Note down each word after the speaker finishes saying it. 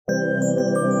Hi,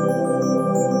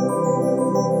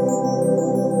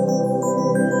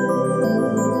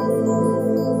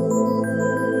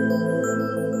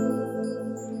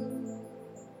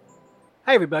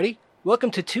 everybody.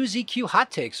 Welcome to 2ZQ Hot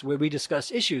Takes, where we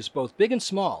discuss issues both big and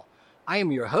small. I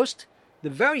am your host, the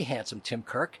very handsome Tim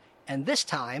Kirk, and this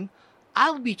time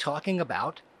I'll be talking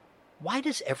about why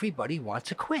does everybody want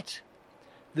to quit?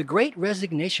 The Great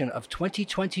Resignation of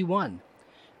 2021.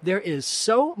 There is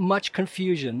so much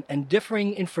confusion and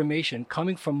differing information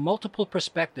coming from multiple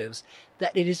perspectives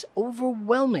that it is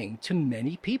overwhelming to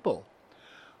many people.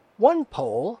 One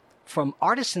poll from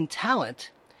Artisan Talent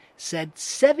said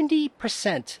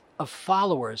 70% of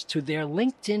followers to their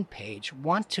LinkedIn page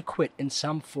want to quit in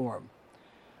some form.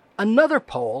 Another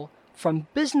poll from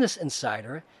Business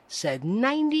Insider said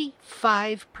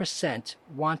 95%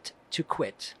 want to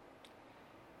quit.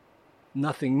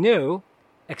 Nothing new,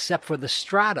 except for the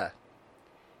strata.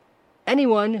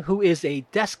 Anyone who is a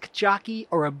desk jockey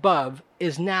or above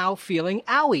is now feeling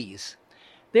owies.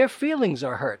 Their feelings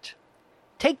are hurt.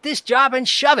 Take this job and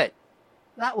shove it.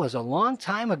 That was a long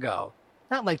time ago.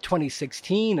 Not like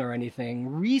 2016 or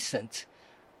anything recent,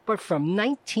 but from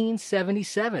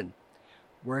 1977.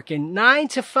 Working 9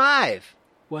 to 5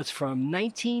 was from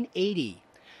 1980.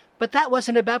 But that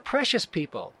wasn't about precious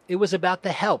people. It was about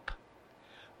the help.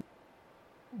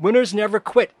 Winners never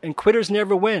quit and quitters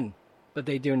never win. But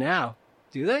they do now,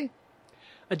 do they?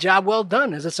 A job well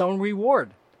done is its own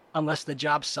reward, unless the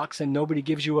job sucks and nobody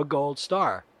gives you a gold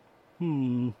star.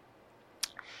 I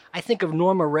think of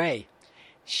Norma Ray.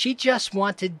 She just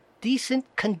wanted decent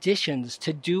conditions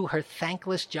to do her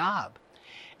thankless job.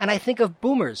 And I think of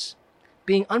boomers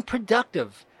being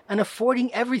unproductive and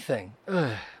affording everything.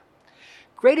 Ugh.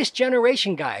 Greatest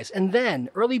generation guys and then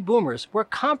early boomers were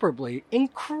comparably,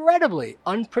 incredibly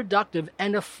unproductive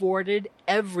and afforded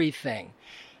everything.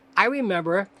 I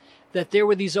remember that there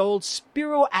were these old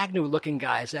Spiro Agnew looking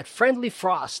guys at Friendly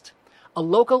Frost, a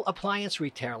local appliance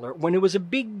retailer, when it was a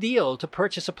big deal to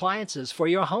purchase appliances for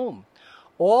your home.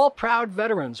 All proud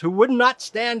veterans who would not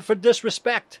stand for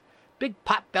disrespect. Big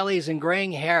pot bellies and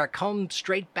graying hair combed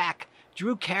straight back,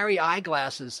 Drew Carey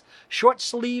eyeglasses, short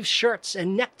sleeve shirts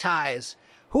and neckties,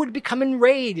 who would become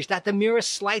enraged at the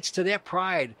merest slights to their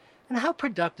pride. And how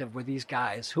productive were these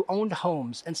guys who owned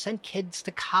homes and sent kids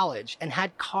to college and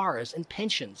had cars and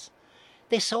pensions?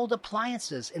 They sold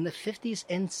appliances in the 50s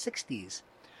and 60s.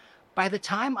 By the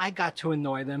time I got to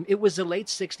annoy them, it was the late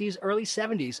 60s, early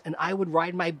 70s, and I would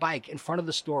ride my bike in front of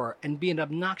the store and be an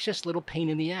obnoxious little pain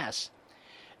in the ass.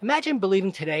 Imagine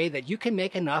believing today that you can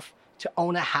make enough to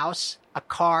own a house, a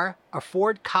car,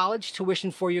 afford college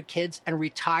tuition for your kids, and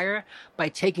retire by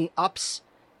taking ups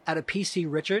at a PC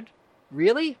Richard?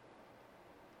 Really?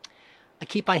 I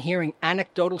keep on hearing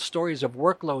anecdotal stories of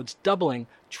workloads doubling,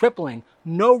 tripling,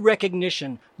 no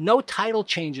recognition, no title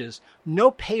changes,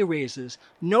 no pay raises,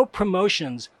 no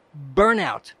promotions,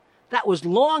 burnout. That was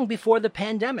long before the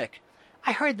pandemic.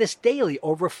 I heard this daily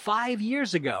over 5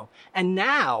 years ago, and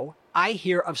now I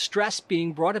hear of stress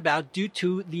being brought about due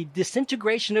to the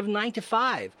disintegration of 9 to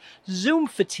 5, Zoom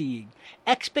fatigue,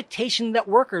 expectation that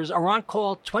workers are on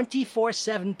call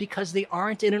 24/7 because they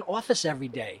aren't in an office every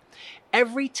day.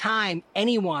 Every time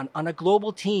anyone on a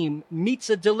global team meets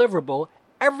a deliverable,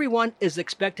 everyone is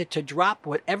expected to drop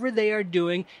whatever they are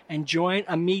doing and join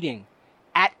a meeting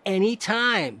at any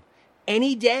time,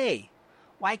 any day.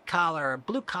 White collar,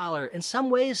 blue collar, in some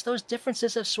ways those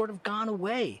differences have sort of gone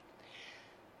away.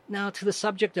 Now to the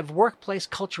subject of workplace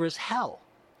culture is hell.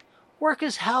 Work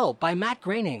is Hell by Matt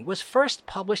Groening was first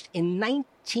published in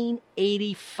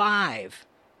 1985.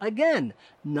 Again,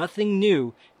 nothing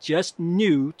new, just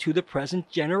new to the present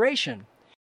generation.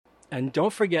 And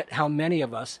don't forget how many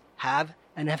of us have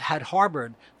and have had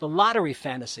harbored the lottery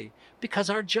fantasy because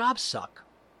our jobs suck.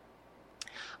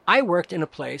 I worked in a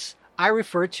place I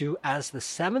refer to as the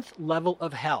 7th level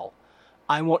of hell.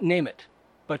 I won't name it,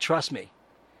 but trust me,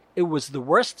 it was the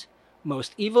worst,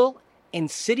 most evil,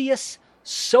 insidious,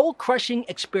 soul-crushing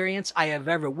experience I have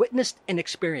ever witnessed and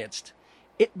experienced.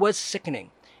 It was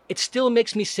sickening. It still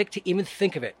makes me sick to even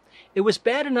think of it. It was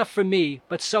bad enough for me,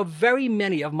 but so very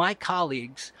many of my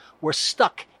colleagues were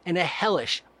stuck in a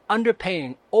hellish,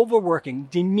 underpaying, overworking,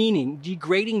 demeaning,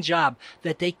 degrading job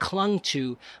that they clung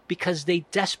to because they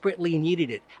desperately needed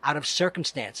it out of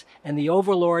circumstance, and the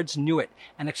overlords knew it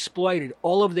and exploited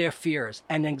all of their fears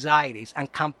and anxieties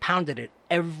and compounded it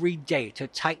every day to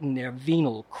tighten their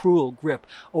venal, cruel grip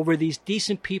over these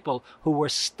decent people who were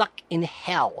stuck in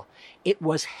hell. It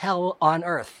was hell on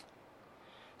earth.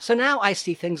 So now I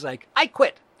see things like, I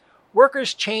quit.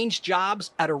 Workers change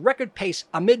jobs at a record pace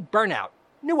amid burnout.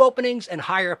 New openings and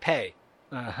higher pay.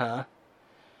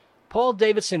 Paul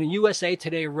Davidson in USA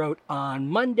Today wrote on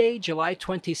Monday, July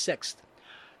 26th,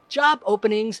 job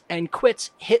openings and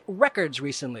quits hit records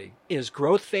recently. Is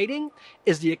growth fading?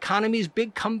 Is the economy's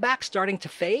big comeback starting to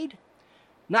fade?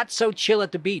 Not so chill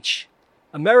at the beach.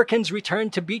 Americans return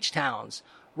to beach towns.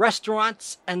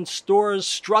 Restaurants and stores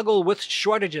struggle with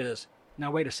shortages.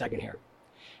 Now, wait a second here.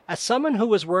 As someone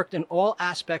who has worked in all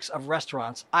aspects of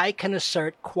restaurants, I can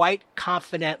assert quite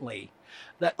confidently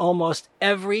that almost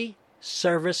every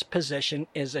service position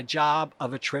is a job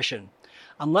of attrition.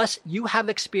 Unless you have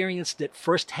experienced it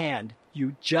firsthand,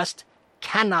 you just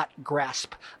cannot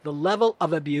grasp the level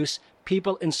of abuse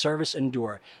people in service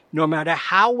endure, no matter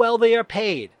how well they are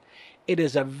paid. It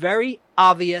is a very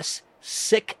obvious,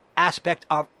 sick aspect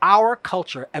of our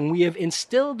culture, and we have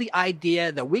instilled the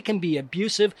idea that we can be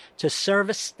abusive to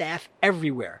service staff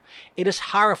everywhere. It is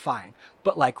horrifying,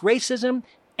 but like racism,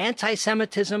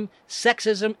 anti-Semitism,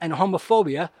 sexism, and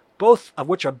homophobia, both of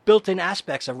which are built-in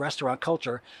aspects of restaurant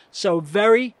culture, so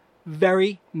very,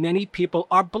 very many people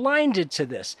are blinded to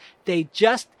this. They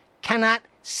just cannot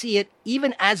see it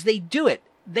even as they do it.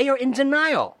 They are in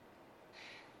denial.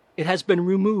 It has been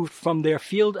removed from their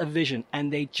field of vision,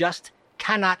 and they just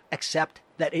cannot accept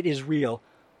that it is real,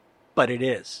 but it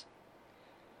is.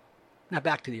 Now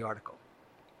back to the article.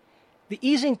 The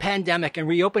easing pandemic and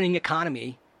reopening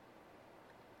economy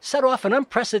set off an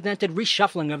unprecedented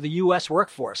reshuffling of the U.S.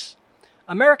 workforce.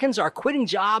 Americans are quitting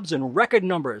jobs in record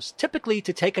numbers, typically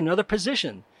to take another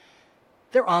position.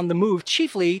 They're on the move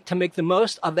chiefly to make the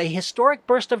most of a historic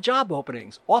burst of job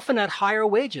openings, often at higher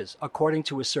wages, according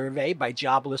to a survey by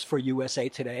Jobless for USA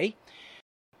Today.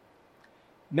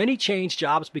 Many change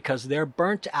jobs because they're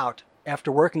burnt out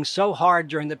after working so hard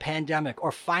during the pandemic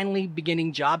or finally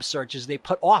beginning job searches they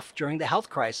put off during the health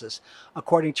crisis,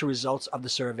 according to results of the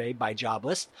survey by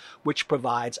Jobless, which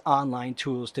provides online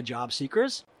tools to job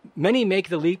seekers. Many make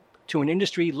the leap to an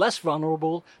industry less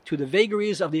vulnerable to the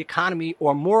vagaries of the economy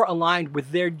or more aligned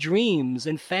with their dreams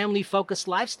and family-focused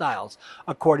lifestyles,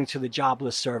 according to the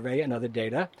Jobless survey and other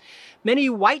data. Many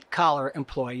white-collar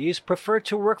employees prefer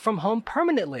to work from home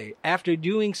permanently after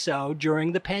doing so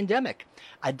during the pandemic,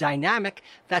 a dynamic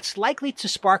that's likely to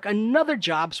spark another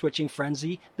job-switching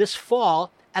frenzy this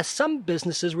fall as some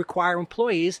businesses require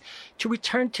employees to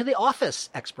return to the office,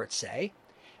 experts say.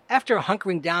 After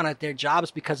hunkering down at their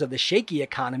jobs because of the shaky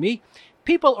economy,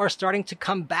 people are starting to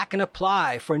come back and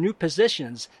apply for new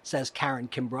positions, says Karen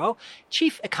Kimbrough,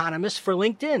 chief economist for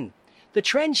LinkedIn. The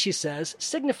trend, she says,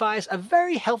 signifies a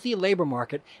very healthy labor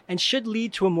market and should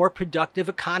lead to a more productive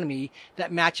economy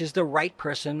that matches the right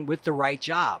person with the right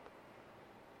job.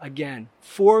 Again,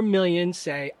 4 million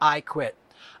say, I quit.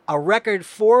 A record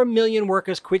 4 million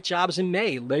workers quit jobs in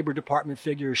May, Labor Department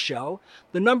figures show.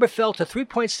 The number fell to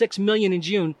 3.6 million in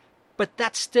June, but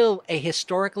that's still a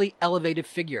historically elevated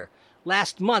figure.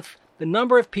 Last month, the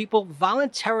number of people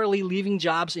voluntarily leaving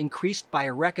jobs increased by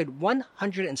a record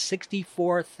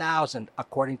 164,000,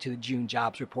 according to the June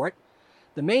jobs report.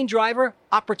 The main driver,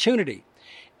 opportunity.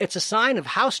 It's a sign of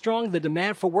how strong the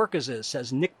demand for workers is,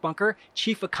 says Nick Bunker,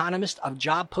 chief economist of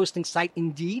job posting site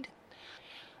Indeed.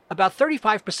 About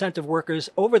 35% of workers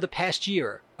over the past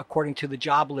year, according to the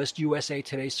Jobless USA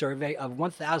Today survey of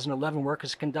 1,011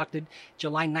 workers conducted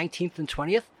July 19th and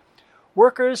 20th,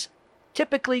 workers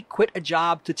typically quit a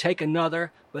job to take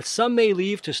another, but some may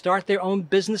leave to start their own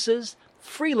businesses,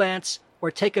 freelance,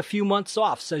 or take a few months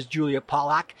off, says Julia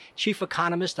Pollack, chief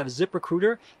economist of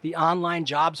ZipRecruiter, the online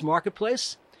jobs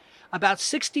marketplace. About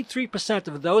 63%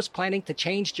 of those planning to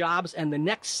change jobs in the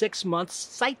next 6 months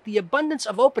cite the abundance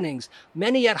of openings,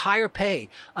 many at higher pay,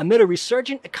 amid a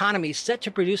resurgent economy set to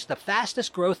produce the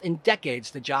fastest growth in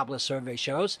decades, the Jobless survey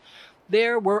shows.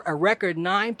 There were a record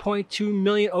 9.2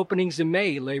 million openings in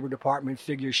May, Labor Department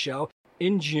figures show.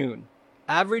 In June,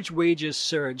 average wages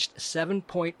surged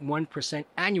 7.1%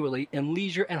 annually in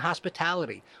leisure and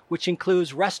hospitality, which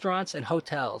includes restaurants and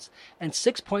hotels, and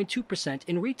 6.2%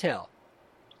 in retail.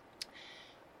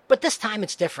 But this time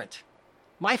it's different.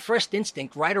 My first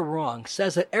instinct, right or wrong,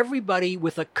 says that everybody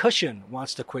with a cushion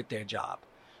wants to quit their job.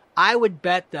 I would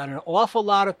bet that an awful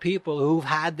lot of people who've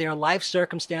had their life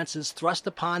circumstances thrust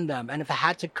upon them and have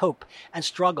had to cope and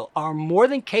struggle are more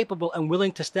than capable and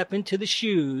willing to step into the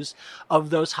shoes of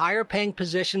those higher paying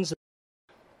positions.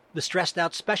 The stressed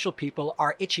out special people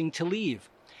are itching to leave.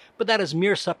 But that is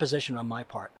mere supposition on my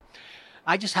part.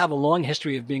 I just have a long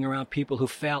history of being around people who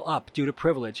fail up due to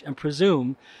privilege and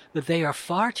presume that they are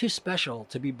far too special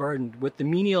to be burdened with the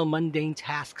menial, mundane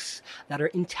tasks that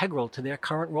are integral to their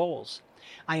current roles.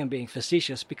 I am being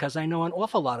facetious because I know an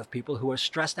awful lot of people who are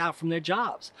stressed out from their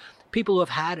jobs, people who have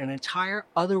had an entire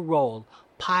other role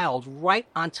piled right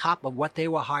on top of what they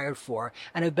were hired for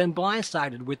and have been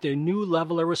blindsided with their new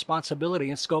level of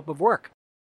responsibility and scope of work.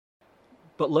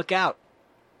 But look out.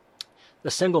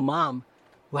 The single mom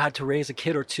who had to raise a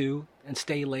kid or two and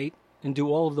stay late and do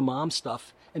all of the mom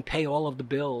stuff and pay all of the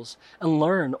bills and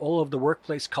learn all of the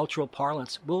workplace cultural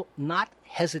parlance will not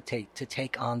hesitate to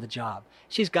take on the job.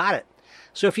 She's got it.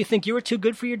 So if you think you are too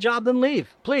good for your job, then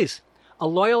leave, please. A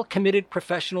loyal, committed,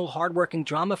 professional, hardworking,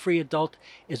 drama-free adult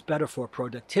is better for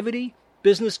productivity,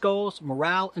 business goals,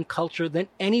 morale, and culture than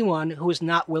anyone who is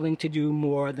not willing to do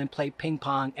more than play ping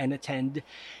pong and attend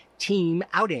team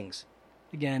outings.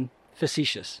 Again,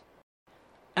 facetious.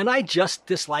 And I just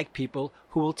dislike people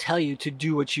who will tell you to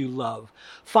do what you love,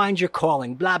 find your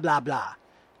calling, blah, blah, blah.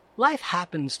 Life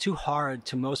happens too hard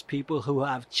to most people who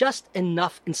have just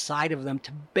enough inside of them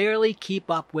to barely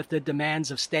keep up with the demands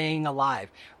of staying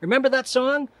alive. Remember that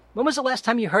song? When was the last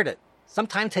time you heard it?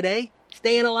 Sometime today?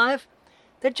 Staying alive?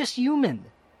 They're just human.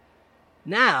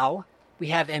 Now, we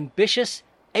have ambitious,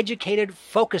 educated,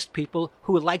 focused people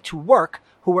who would like to work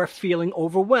who are feeling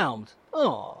overwhelmed.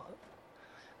 Oh.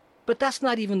 But that's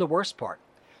not even the worst part.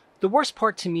 The worst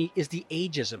part to me is the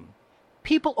ageism.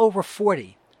 People over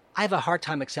 40, I have a hard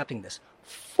time accepting this.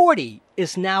 40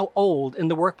 is now old in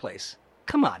the workplace.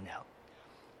 Come on now.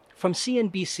 From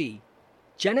CNBC,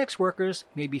 Gen X workers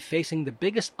may be facing the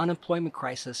biggest unemployment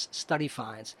crisis, study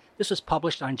finds. This was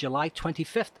published on July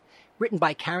 25th, written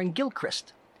by Karen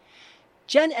Gilchrist.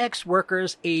 Gen X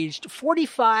workers aged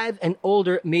 45 and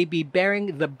older may be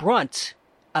bearing the brunt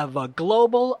of a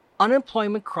global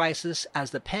unemployment crisis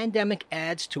as the pandemic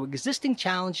adds to existing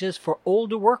challenges for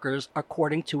older workers,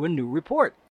 according to a new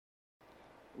report.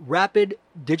 Rapid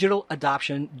digital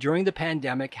adoption during the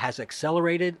pandemic has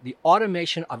accelerated the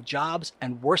automation of jobs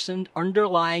and worsened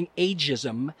underlying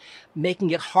ageism, making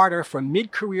it harder for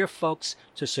mid-career folks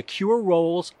to secure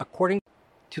roles, according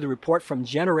to the report from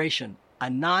Generation, a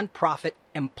nonprofit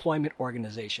employment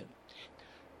organization.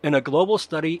 In a global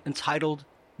study entitled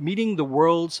Meeting the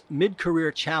World's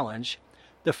Mid-Career Challenge,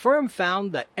 the firm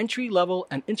found that entry-level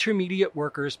and intermediate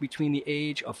workers between the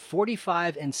age of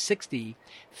 45 and 60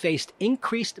 faced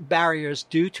increased barriers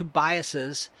due to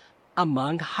biases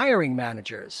among hiring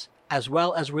managers, as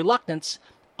well as reluctance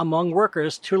among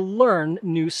workers to learn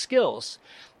new skills.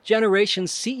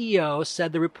 Generation's CEO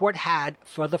said the report had,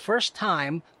 for the first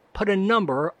time, put a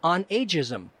number on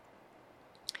ageism.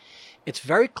 It's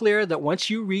very clear that once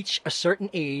you reach a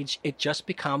certain age, it just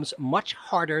becomes much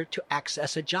harder to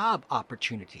access a job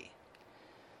opportunity.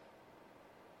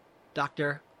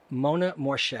 Dr. Mona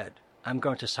Morshed, I'm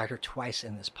going to cite her twice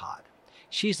in this pod.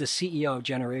 She's the CEO of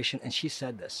Generation, and she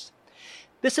said this.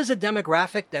 This is a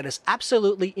demographic that is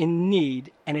absolutely in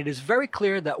need, and it is very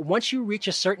clear that once you reach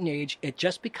a certain age, it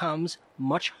just becomes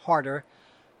much harder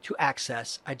to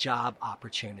access a job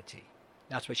opportunity.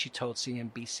 That's what she told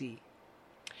CNBC.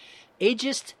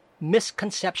 Ageist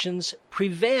misconceptions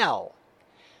prevail.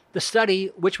 The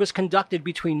study, which was conducted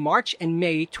between March and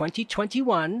May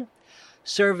 2021,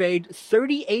 surveyed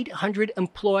 3,800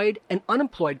 employed and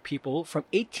unemployed people from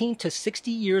 18 to 60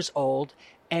 years old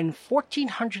and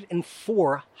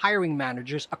 1,404 hiring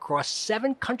managers across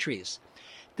 7 countries.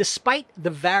 Despite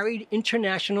the varied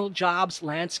international jobs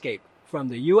landscape, from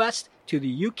the U.S. to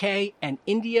the UK and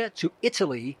India to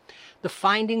Italy, the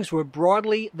findings were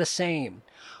broadly the same.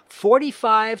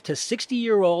 45 to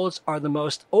 60-year-olds are the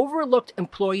most overlooked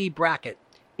employee bracket.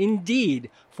 Indeed,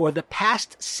 for the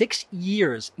past 6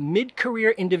 years,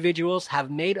 mid-career individuals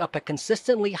have made up a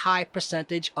consistently high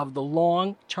percentage of the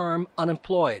long-term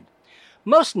unemployed.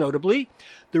 Most notably,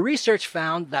 the research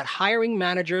found that hiring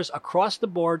managers across the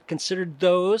board considered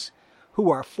those who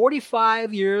are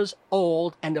 45 years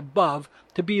old and above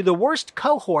to be the worst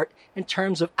cohort in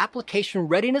terms of application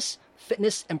readiness,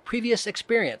 fitness, and previous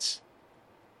experience.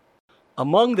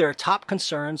 Among their top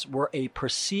concerns were a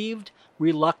perceived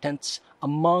reluctance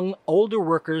among older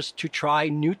workers to try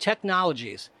new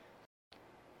technologies,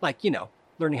 like,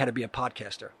 learning how to be a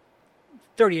podcaster,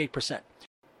 38%,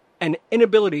 and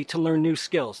inability to learn new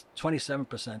skills,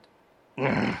 27%,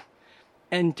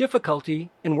 and difficulty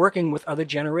in working with other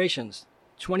generations,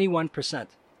 21%.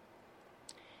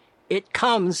 It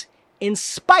comes in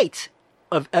spite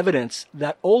of evidence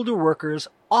that older workers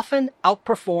often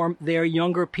outperform their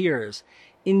younger peers.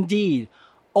 Indeed,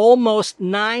 almost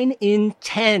 9 in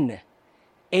 10,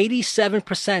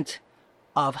 87%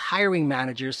 of hiring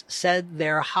managers said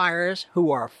their hires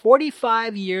who are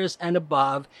 45 years and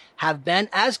above have been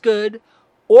as good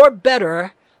or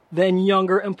better than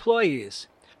younger employees.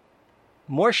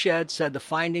 Morshed said the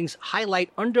findings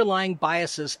highlight underlying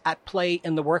biases at play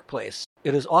in the workplace.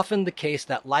 It is often the case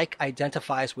that like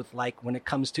identifies with like when it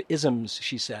comes to isms,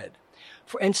 she said.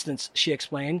 For instance, she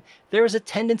explained, there is a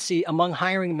tendency among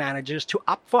hiring managers to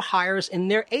opt for hires in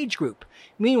their age group.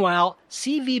 Meanwhile,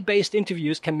 CV-based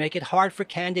interviews can make it hard for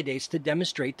candidates to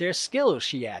demonstrate their skills,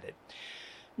 she added.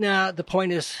 Now, the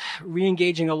point is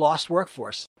re-engaging a lost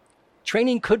workforce.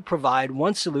 Training could provide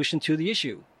one solution to the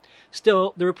issue.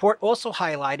 Still, the report also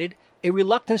highlighted a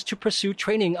reluctance to pursue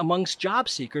training amongst job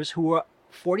seekers who are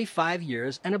 45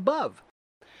 years and above.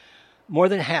 More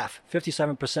than half,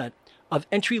 57%, of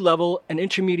entry-level and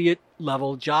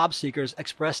intermediate-level job seekers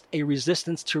expressed a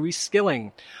resistance to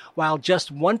reskilling, while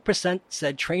just 1%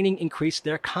 said training increased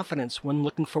their confidence when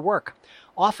looking for work.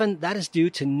 Often, that is due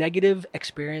to negative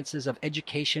experiences of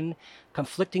education,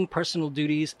 conflicting personal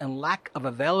duties, and lack of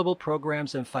available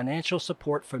programs and financial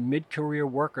support for mid-career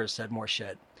workers, said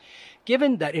Morshed.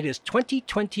 Given that it is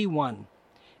 2021,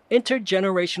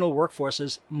 intergenerational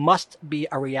workforces must be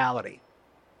a reality.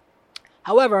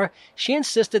 However, she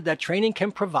insisted that training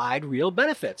can provide real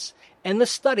benefits. In the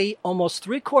study, almost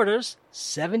three-quarters,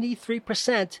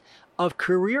 73%, of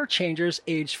career changers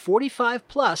aged 45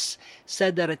 plus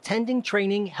said that attending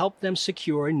training helped them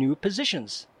secure new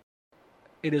positions.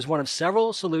 It is one of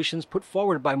several solutions put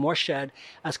forward by Morshed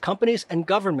as companies and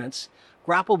governments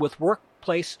grapple with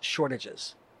workplace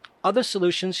shortages. Other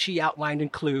solutions she outlined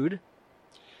include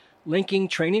linking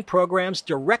training programs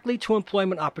directly to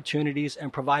employment opportunities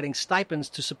and providing stipends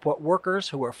to support workers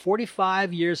who are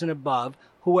 45 years and above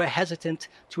who are hesitant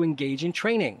to engage in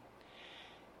training.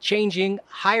 Changing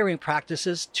hiring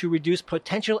practices to reduce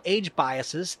potential age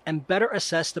biases and better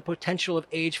assess the potential of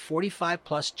age 45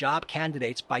 plus job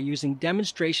candidates by using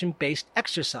demonstration-based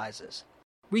exercises.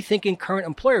 Rethinking current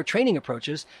employer training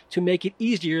approaches to make it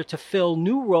easier to fill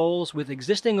new roles with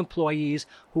existing employees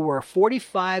who are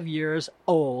 45 years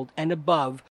old and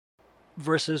above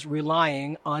versus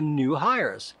relying on new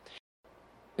hires.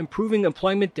 Improving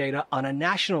employment data on a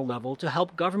national level to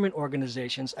help government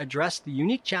organizations address the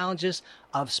unique challenges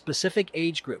of specific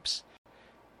age groups.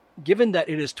 Given that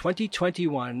it is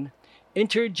 2021,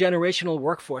 intergenerational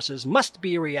workforces must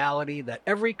be a reality that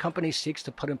every company seeks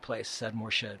to put in place, said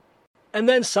Morshed. And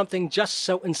then something just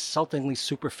so insultingly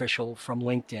superficial from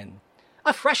LinkedIn.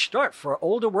 A fresh start for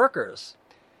older workers.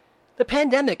 The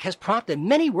pandemic has prompted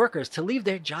many workers to leave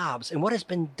their jobs in what has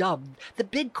been dubbed the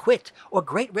Big Quit or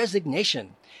Great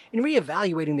Resignation. In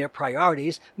reevaluating their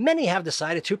priorities, many have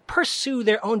decided to pursue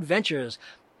their own ventures,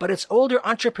 but it's older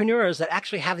entrepreneurs that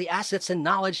actually have the assets and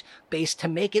knowledge base to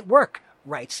make it work,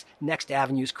 writes Next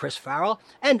Avenue's Chris Farrell.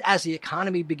 And as the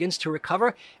economy begins to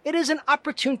recover, it is an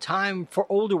opportune time for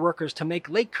older workers to make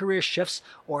late career shifts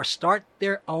or start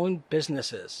their own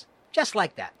businesses. Just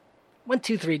like that. 1,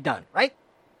 2, 3, done, right?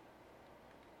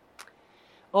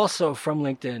 Also from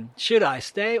LinkedIn, should I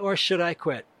stay or should I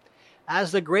quit?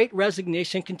 As the Great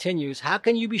Resignation continues, how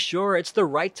can you be sure it's the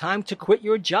right time to quit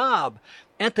your job?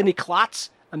 Anthony Klotz,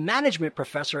 a management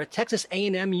professor at Texas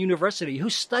A&M University who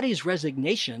studies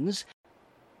resignations,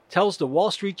 tells the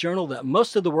Wall Street Journal that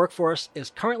most of the workforce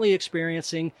is currently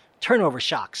experiencing turnover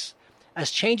shocks,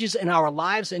 as changes in our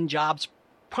lives and jobs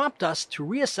prompt us to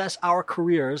reassess our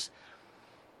careers.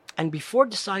 And before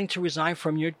deciding to resign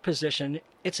from your position,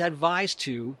 it's advised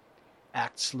to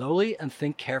act slowly and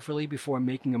think carefully before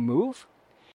making a move.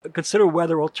 Consider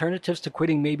whether alternatives to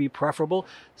quitting may be preferable,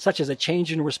 such as a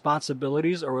change in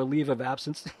responsibilities or a leave of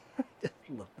absence. I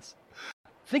love this.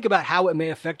 Think about how it may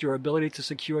affect your ability to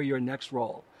secure your next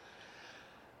role.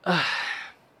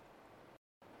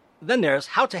 Then there's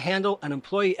how to handle an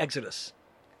employee exodus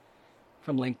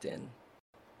from LinkedIn.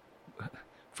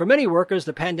 For many workers,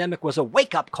 the pandemic was a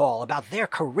wake-up call about their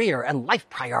career and life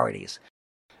priorities.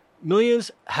 Millions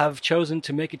have chosen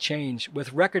to make a change,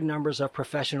 with record numbers of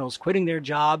professionals quitting their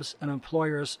jobs and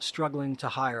employers struggling to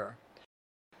hire.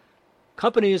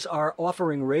 Companies are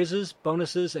offering raises,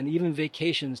 bonuses, and even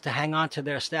vacations to hang on to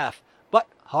their staff. But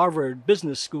Harvard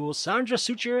Business School's Sandra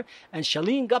Sucher and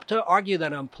Shaleen Gupta argue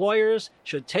that employers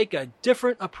should take a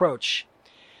different approach.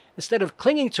 Instead of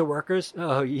clinging to workers,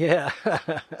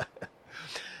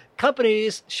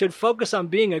 companies should focus on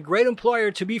being a great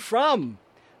employer to be from.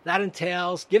 That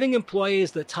entails giving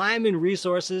employees the time and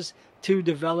resources to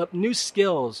develop new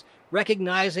skills,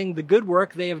 recognizing the good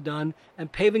work they have done,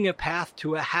 and paving a path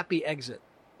to a happy exit.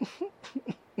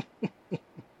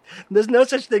 There's no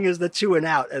such thing as the to and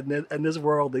out in this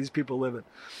world these people live in.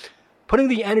 Putting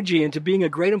the energy into being a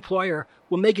great employer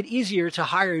will make it easier to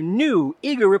hire new,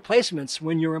 eager replacements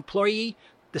when your employee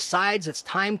decides it's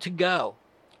time to go.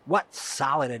 What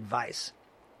solid advice.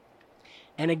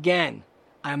 And again,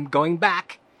 I'm going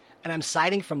back and I'm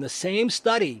citing from the same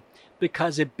study,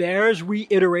 because it bears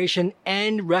reiteration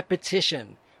and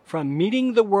repetition. From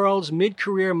Meeting the World's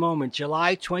Mid-Career Moment,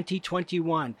 July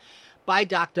 2021, by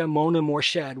Dr. Mona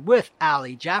Morshed, with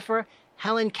Ali Jaffer,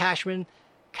 Helen Cashman,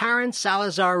 Karen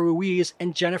Salazar-Ruiz,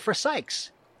 and Jennifer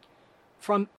Sykes.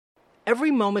 From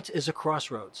every moment is a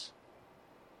crossroads.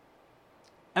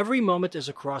 Every moment is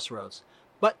a crossroads,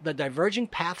 but the diverging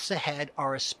paths ahead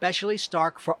are especially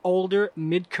stark for older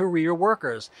mid-career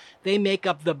workers. They make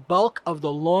up the bulk of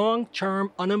the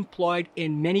long-term unemployed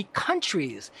in many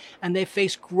countries, and they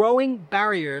face growing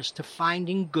barriers to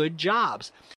finding good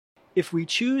jobs. If we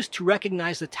choose to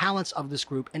recognize the talents of this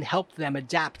group and help them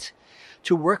adapt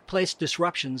to workplace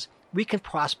disruptions, we can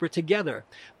prosper together.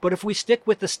 But if we stick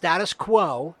with the status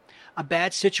quo, a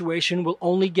bad situation will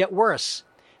only get worse.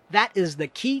 That is the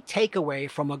key takeaway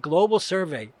from a global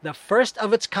survey, the first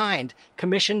of its kind,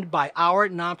 commissioned by our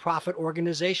nonprofit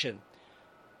organization,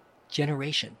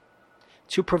 Generation,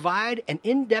 to provide an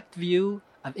in-depth view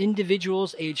of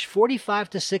individuals aged 45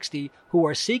 to 60 who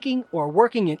are seeking or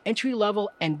working in entry-level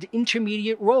and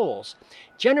intermediate roles.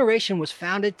 Generation was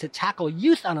founded to tackle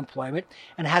youth unemployment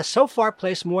and has so far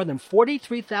placed more than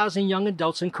 43,000 young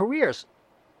adults in careers.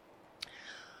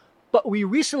 But we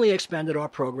recently expanded our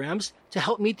programs to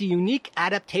help meet the unique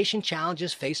adaptation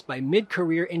challenges faced by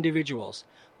mid-career individuals.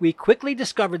 We quickly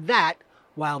discovered that,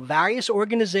 while various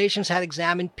organizations had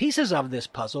examined pieces of this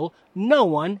puzzle, no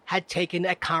one had taken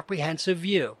a comprehensive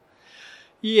view.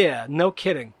 Yeah, no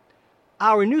kidding.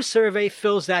 Our new survey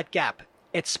fills that gap.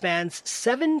 It spans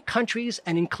 7 countries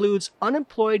and includes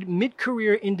unemployed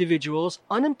mid-career individuals,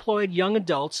 unemployed young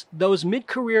adults, those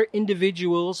mid-career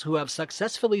individuals who have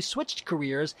successfully switched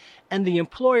careers, and the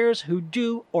employers who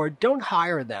do or don't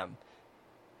hire them.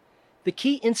 The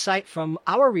key insight from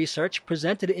our research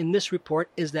presented in this report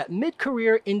is that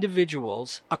mid-career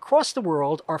individuals across the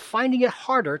world are finding it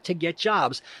harder to get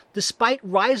jobs, despite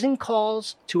rising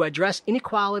calls to address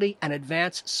inequality and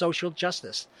advance social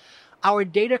justice. Our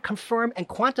data confirm and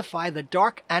quantify the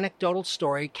dark anecdotal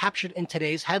story captured in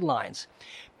today's headlines.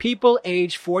 People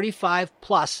age 45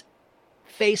 plus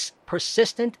face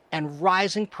persistent and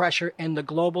rising pressure in the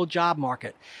global job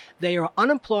market. They are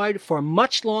unemployed for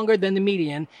much longer than the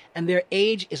median, and their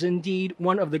age is indeed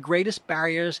one of the greatest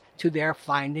barriers to their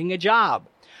finding a job.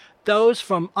 Those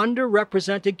from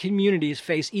underrepresented communities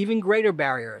face even greater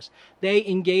barriers. They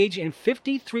engage in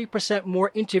 53% more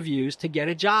interviews to get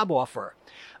a job offer.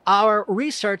 Our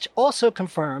research also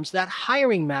confirms that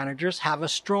hiring managers have a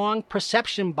strong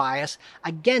perception bias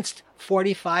against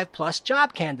 45-plus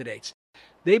job candidates.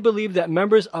 They believe that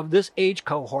members of this age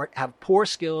cohort have poor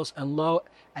skills and low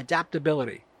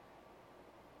adaptability.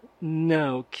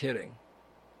 No kidding.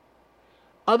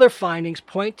 Other findings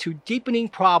point to deepening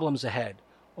problems ahead.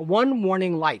 One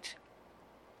warning light.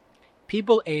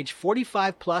 People age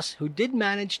 45 plus who did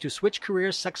manage to switch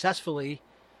careers successfully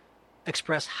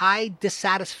express high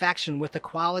dissatisfaction with the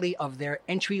quality of their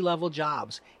entry-level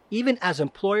jobs, even as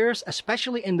employers,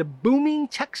 especially in the booming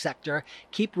tech sector,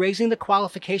 keep raising the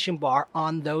qualification bar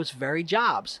on those very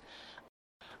jobs.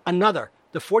 Another,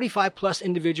 the 45-plus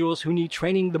individuals who need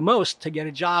training the most to get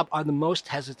a job are the most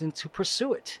hesitant to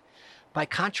pursue it. By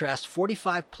contrast,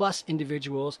 45-plus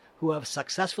individuals who have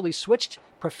successfully switched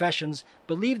professions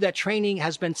believe that training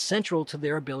has been central to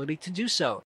their ability to do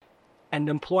so, and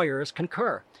employers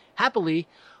concur. Happily,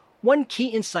 one key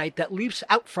insight that leaps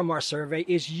out from our survey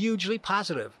is hugely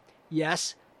positive.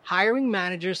 Yes, hiring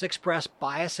managers express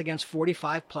bias against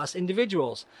 45-plus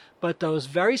individuals, but those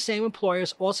very same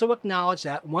employers also acknowledge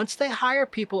that once they hire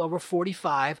people over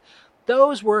 45,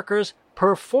 those workers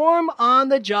perform on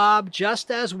the job just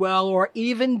as well or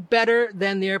even better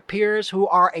than their peers who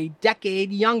are a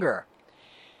decade younger.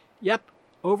 Yep,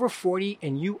 over 40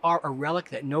 and you are a relic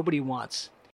that nobody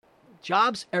wants.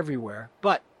 Jobs everywhere,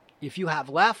 but if you have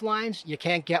laugh lines, you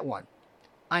can't get one.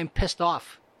 I'm pissed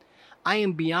off. I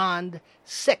am beyond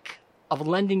sick of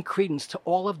lending credence to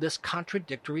all of this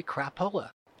contradictory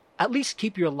crapola. At least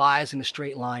keep your lies in a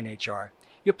straight line, HR.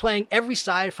 You're playing every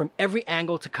side from every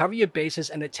angle to cover your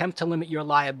bases and attempt to limit your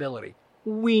liability.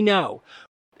 We know.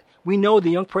 We know the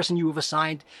young person you have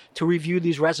assigned to review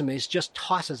these resumes just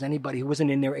tosses anybody who isn't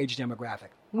in their age demographic.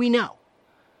 We know.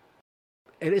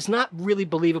 It is not really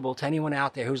believable to anyone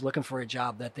out there who's looking for a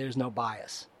job that there's no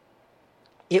bias.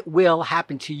 It will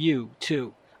happen to you,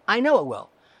 too. I know it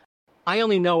will. I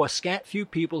only know a scant few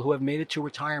people who have made it to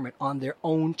retirement on their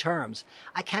own terms.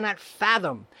 I cannot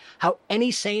fathom how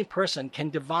any sane person can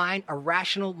divine a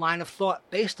rational line of thought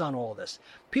based on all this.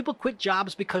 People quit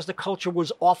jobs because the culture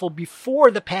was awful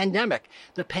before the pandemic.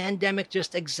 The pandemic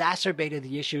just exacerbated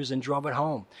the issues and drove it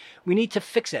home. We need to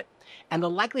fix it. And the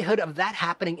likelihood of that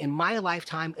happening in my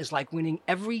lifetime is like winning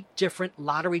every different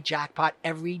lottery jackpot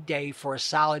every day for a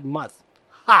solid month.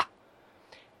 Ha!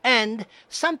 And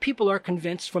some people are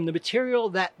convinced from the material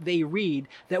that they read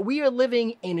that we are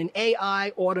living in an AI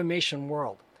automation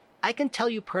world. I can tell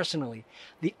you personally,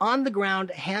 the on-the-ground,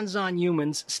 hands-on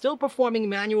humans still performing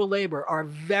manual labor are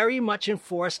very much in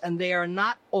force, and they are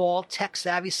not all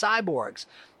tech-savvy cyborgs.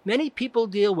 Many people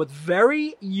deal with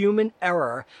very human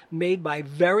error made by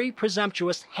very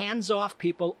presumptuous, hands-off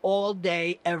people all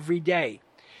day, every day.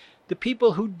 The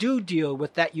people who do deal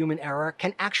with that human error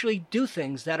can actually do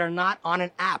things that are not on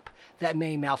an app that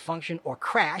may malfunction or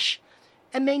crash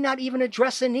and may not even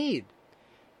address a need.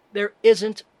 There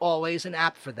isn't always an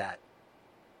app for that.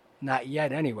 Not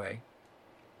yet, anyway.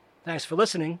 Thanks for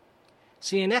listening.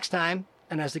 See you next time,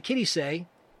 and as the kiddies say,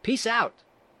 peace out.